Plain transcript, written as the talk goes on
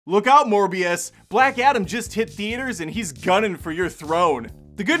Look out, Morbius! Black Adam just hit theaters and he's gunning for your throne.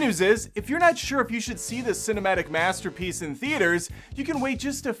 The good news is, if you're not sure if you should see this cinematic masterpiece in theaters, you can wait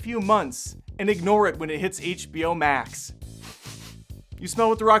just a few months and ignore it when it hits HBO Max. You smell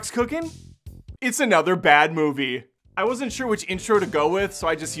what The Rock's cooking? It's another bad movie. I wasn't sure which intro to go with, so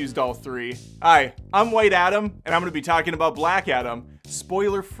I just used all three. Hi, I'm White Adam, and I'm gonna be talking about Black Adam,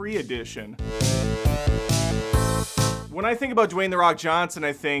 spoiler-free edition. When I think about Dwayne "The Rock" Johnson,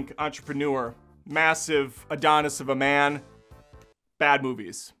 I think entrepreneur, massive Adonis of a man, bad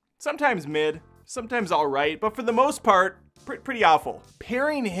movies. Sometimes mid, sometimes all right, but for the most part, pretty awful.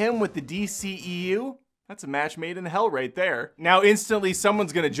 Pairing him with the DCEU, that's a match made in hell right there. Now instantly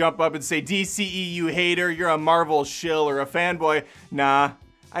someone's gonna jump up and say, DCEU hater, you're a Marvel shill or a fanboy. Nah,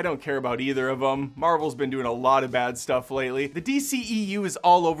 I don't care about either of them. Marvel's been doing a lot of bad stuff lately. The DCEU is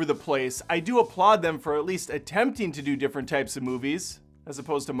all over the place. I do applaud them for at least attempting to do different types of movies, as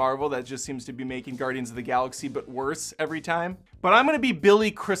opposed to Marvel that just seems to be making Guardians of the Galaxy but worse every time. But I'm gonna be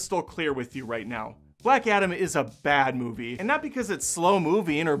Billy crystal clear with you right now. Black Adam is a bad movie, and not because it's slow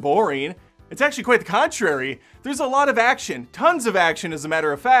moving or boring. It's actually quite the contrary. There's a lot of action, tons of action as a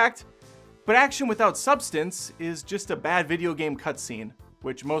matter of fact, but action without substance is just a bad video game cutscene,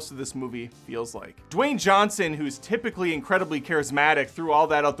 which most of this movie feels like. Dwayne Johnson, who's typically incredibly charismatic, threw all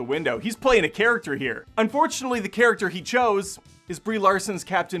that out the window. He's playing a character here. Unfortunately, the character he chose is Brie Larson's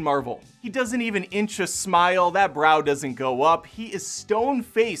Captain Marvel. He doesn't even inch a smile, that brow doesn't go up. He is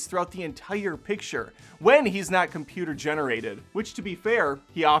stone-faced throughout the entire picture when he's not computer generated, which to be fair,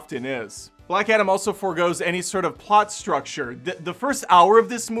 he often is. Black Adam also forgoes any sort of plot structure. The first hour of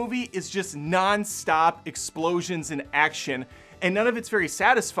this movie is just non-stop explosions and action, and none of it's very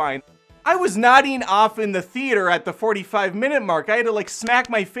satisfying. I was nodding off in the theater at the 45-minute mark. I had to like smack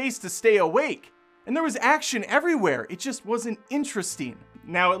my face to stay awake. And there was action everywhere. It just wasn't interesting.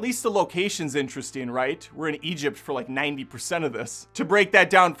 Now, at least the location's interesting, right? We're in Egypt for like 90% of this. To break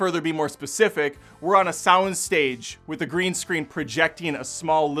that down further, be more specific, we're on a sound stage with a green screen projecting a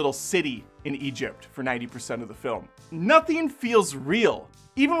small little city in Egypt for 90% of the film. Nothing feels real.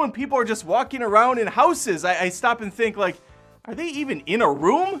 Even when people are just walking around in houses, I stop and think like, are they even in a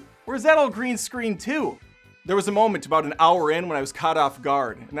room? Or is that all green screen too? There was a moment about an hour in when I was caught off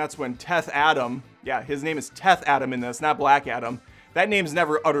guard, and that's when Teth Adam, yeah, his name is Teth Adam in this, not Black Adam. That name's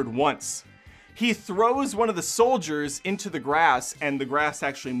never uttered once. He throws one of the soldiers into the grass, and the grass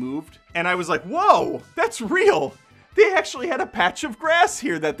actually moved. And I was like, whoa, that's real. They actually had a patch of grass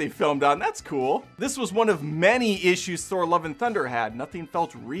here that they filmed on. That's cool. This was one of many issues Thor: Love and Thunder had. Nothing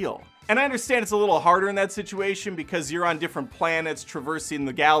felt real. And I understand it's a little harder in that situation because you're on different planets traversing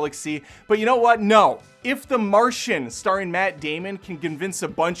the galaxy. But you know what? No. If The Martian, starring Matt Damon, can convince a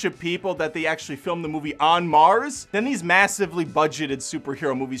bunch of people that they actually filmed the movie on Mars, then these massively budgeted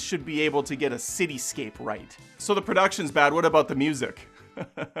superhero movies should be able to get a cityscape right. So the production's bad. What about the music?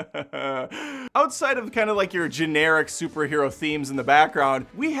 Outside of kind of like your generic superhero themes in the background,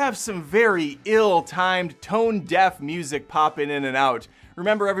 we have some very ill-timed, tone-deaf music popping in and out.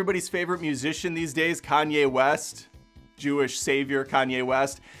 Remember everybody's favorite musician these days, Kanye West? Jewish savior Kanye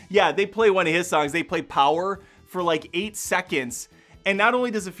West. Yeah, they play one of his songs. They play Power for like 8 seconds. And not only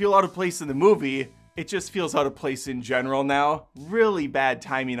does it feel out of place in the movie, it just feels out of place in general now. Really bad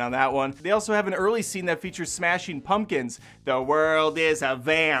timing on that one. They also have an early scene that features Smashing Pumpkins. The world is a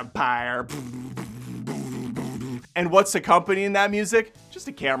vampire. And what's accompanying that music? Just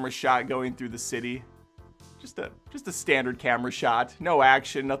a camera shot going through the city. Just a standard camera shot. No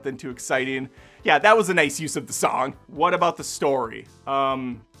action, nothing too exciting. Yeah, that was a nice use of the song. What about the story?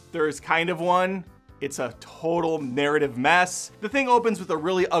 There's kind of one. It's a total narrative mess. The thing opens with a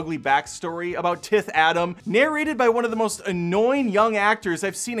really ugly backstory about Teth Adam, narrated by one of the most annoying young actors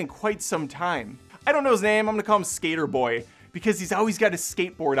I've seen in quite some time. I don't know his name, I'm gonna call him Skater Boy, because he's always got his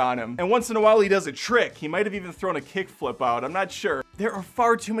skateboard on him. And once in a while he does a trick. He might have even thrown a kickflip out, I'm not sure. There are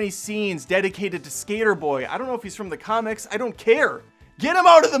far too many scenes dedicated to Skater Boy. I don't know if he's from the comics, I don't care. Get him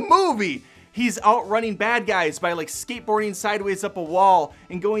out of the movie! He's outrunning bad guys by like skateboarding sideways up a wall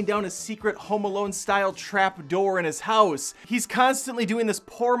and going down a secret Home Alone style trap door in his house. He's constantly doing this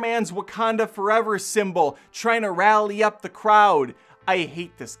poor man's Wakanda Forever symbol, trying to rally up the crowd. I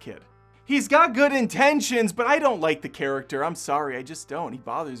hate this kid. He's got good intentions, but I don't like the character. I'm sorry, I just don't. He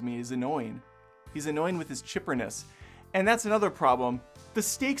bothers me, he's annoying. He's annoying with his chipperness. And that's another problem. The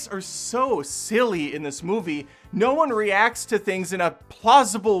stakes are so silly in this movie, no one reacts to things in a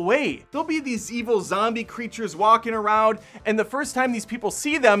plausible way. There'll be these evil zombie creatures walking around, and the first time these people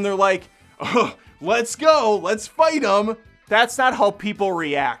see them, they're like, oh, let's go, let's fight them. That's not how people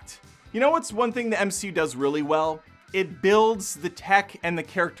react. You know what's one thing the MCU does really well? It builds the tech and the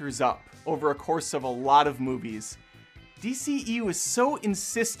characters up over a course of a lot of movies. DCEU is so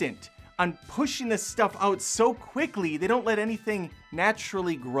insistent on pushing this stuff out so quickly, they don't let anything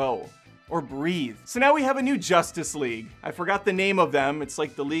naturally grow or breathe. So now we have a new Justice League. I forgot the name of them. It's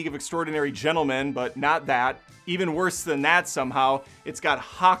like the League of Extraordinary Gentlemen, but not that. Even worse than that somehow. It's got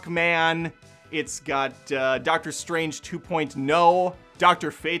Hawkman. It's got Doctor Strange 2.0.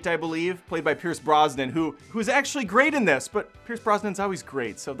 Dr. Fate, I believe, played by Pierce Brosnan, who's actually great in this, but Pierce Brosnan's always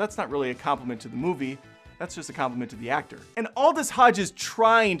great, so that's not really a compliment to the movie. That's just a compliment to the actor. And Aldous Hodge is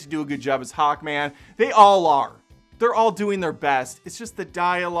trying to do a good job as Hawkman. They all are. They're all doing their best. It's just the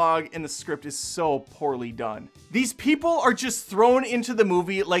dialogue and the script is so poorly done. These people are just thrown into the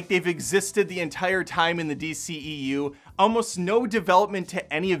movie like they've existed the entire time in the DCEU. Almost no development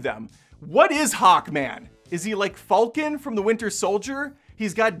to any of them. What is Hawkman? Is he like Falcon from the Winter Soldier?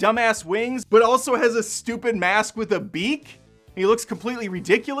 He's got dumbass wings, but also has a stupid mask with a beak? He looks completely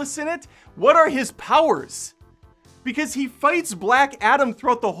ridiculous in it? What are his powers? Because he fights Black Adam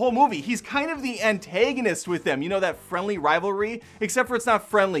throughout the whole movie. He's kind of the antagonist with him. You know, that friendly rivalry? Except for it's not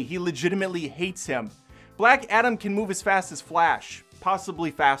friendly. He legitimately hates him. Black Adam can move as fast as Flash.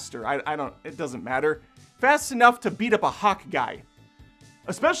 Possibly faster. It doesn't matter. Fast enough to beat up a Hawk guy.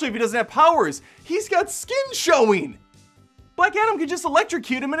 Especially if he doesn't have powers. He's got skin showing. Black Adam could just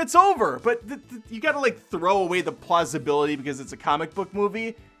electrocute him and it's over. But you gotta like throw away the plausibility because it's a comic book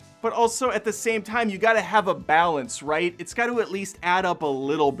movie. But also at the same time, you gotta have a balance, right? It's gotta at least add up a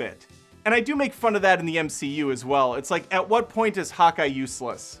little bit. And I do make fun of that in the MCU as well. It's like, at what point is Hawkeye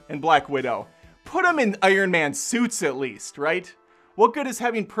useless and Black Widow? Put them in Iron Man suits at least, right? What good is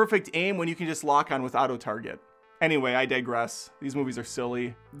having perfect aim when you can just lock on with auto target? Anyway, I digress. These movies are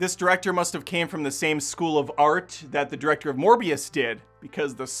silly. This director must have came from the same school of art that the director of Morbius did,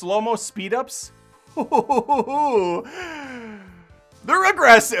 because the slow-mo speed-ups, they're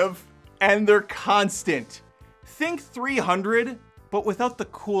aggressive and they're constant. Think 300, but without the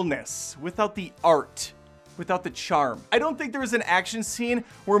coolness, without the art, without the charm. I don't think there was an action scene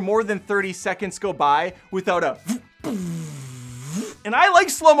where more than 30 seconds go by without a and I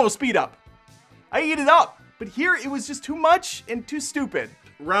like slow-mo speed-up. I eat it up. But here, it was just too much and too stupid.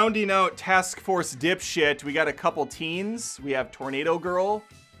 Rounding out Task Force dipshit, we got a couple teens. We have Tornado Girl,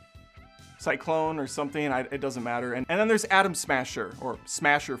 Cyclone or something, it doesn't matter. And then there's Atom Smasher, or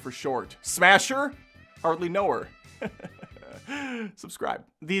Smasher for short. Smasher? Hardly know her. Subscribe.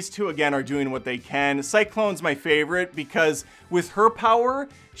 These two, again, are doing what they can. Cyclone's my favorite because with her power,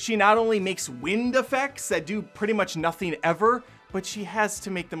 she not only makes wind effects that do pretty much nothing ever, but she has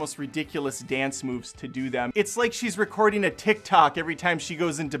to make the most ridiculous dance moves to do them. It's like she's recording a TikTok every time she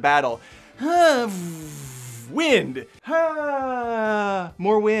goes into battle. Wind.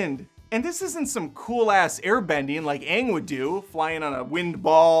 More wind. And this isn't some cool ass airbending like Aang would do, flying on a wind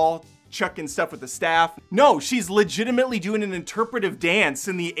ball, chucking stuff with the staff. No, she's legitimately doing an interpretive dance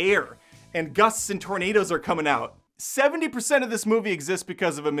in the air, and gusts and tornadoes are coming out. 70% of this movie exists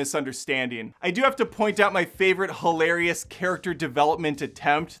because of a misunderstanding. I do have to point out my favorite hilarious character development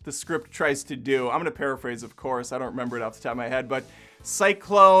attempt the script tries to do. I'm gonna paraphrase, of course. I don't remember it off the top of my head, but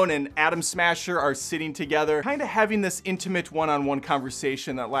Cyclone and Atom Smasher are sitting together, kind of having this intimate one-on-one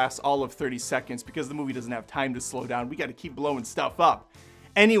conversation that lasts all of 30 seconds because the movie doesn't have time to slow down. We gotta keep blowing stuff up.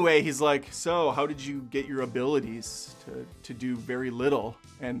 Anyway, he's like, so how did you get your abilities to do very little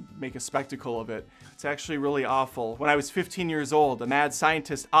and make a spectacle of it? It's actually really awful. When I was 15 years old, a mad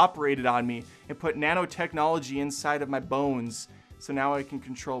scientist operated on me and put nanotechnology inside of my bones, so now I can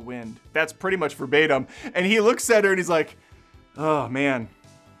control wind. That's pretty much verbatim. And he looks at her and he's like, oh man,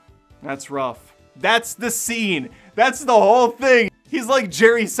 that's rough. That's the scene. That's the whole thing. He's like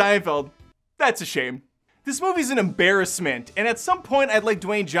Jerry Seinfeld. That's a shame. This movie's an embarrassment, and at some point I'd like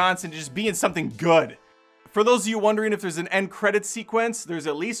Dwayne Johnson to just be in something good. For those of you wondering if there's an end credit sequence, there's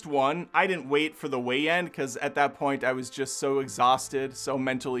at least one. I didn't wait for the way end because at that point I was just so exhausted, so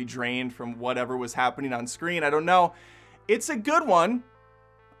mentally drained from whatever was happening on screen. I don't know. It's a good one.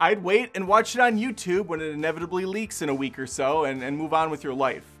 I'd wait and watch it on YouTube when it inevitably leaks in a week or so and move on with your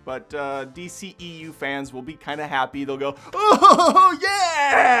life. But DCEU fans will be kind of happy. They'll go, oh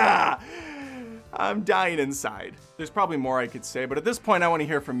yeah! I'm dying inside. There's probably more I could say, but at this point I want to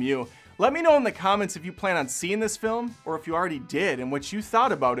hear from you. Let me know in the comments if you plan on seeing this film, or if you already did, and what you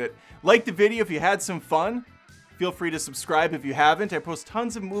thought about it. Like the video if you had some fun. Feel free to subscribe if you haven't. I post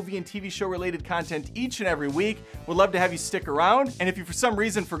tons of movie and TV show related content each and every week. Would love to have you stick around. And if you for some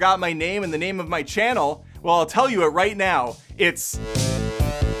reason forgot my name and the name of my channel, well, I'll tell you it right now. It's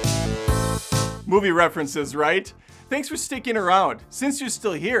Movie References, right? Thanks for sticking around. Since you're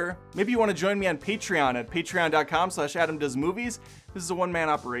still here, maybe you want to join me on Patreon at patreon.com/AdamDoesMovies. This is a one-man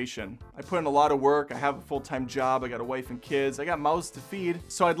operation. I put in a lot of work. I have a full-time job. I got a wife and kids. I got mouths to feed.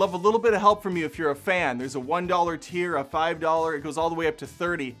 So I'd love a little bit of help from you if you're a fan. There's a $1 tier, a $5, it goes all the way up to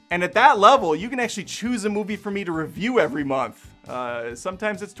 $30. And at that level, you can actually choose a movie for me to review every month.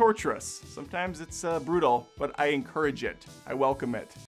 Sometimes it's torturous. Sometimes it's brutal, but I encourage it. I welcome it.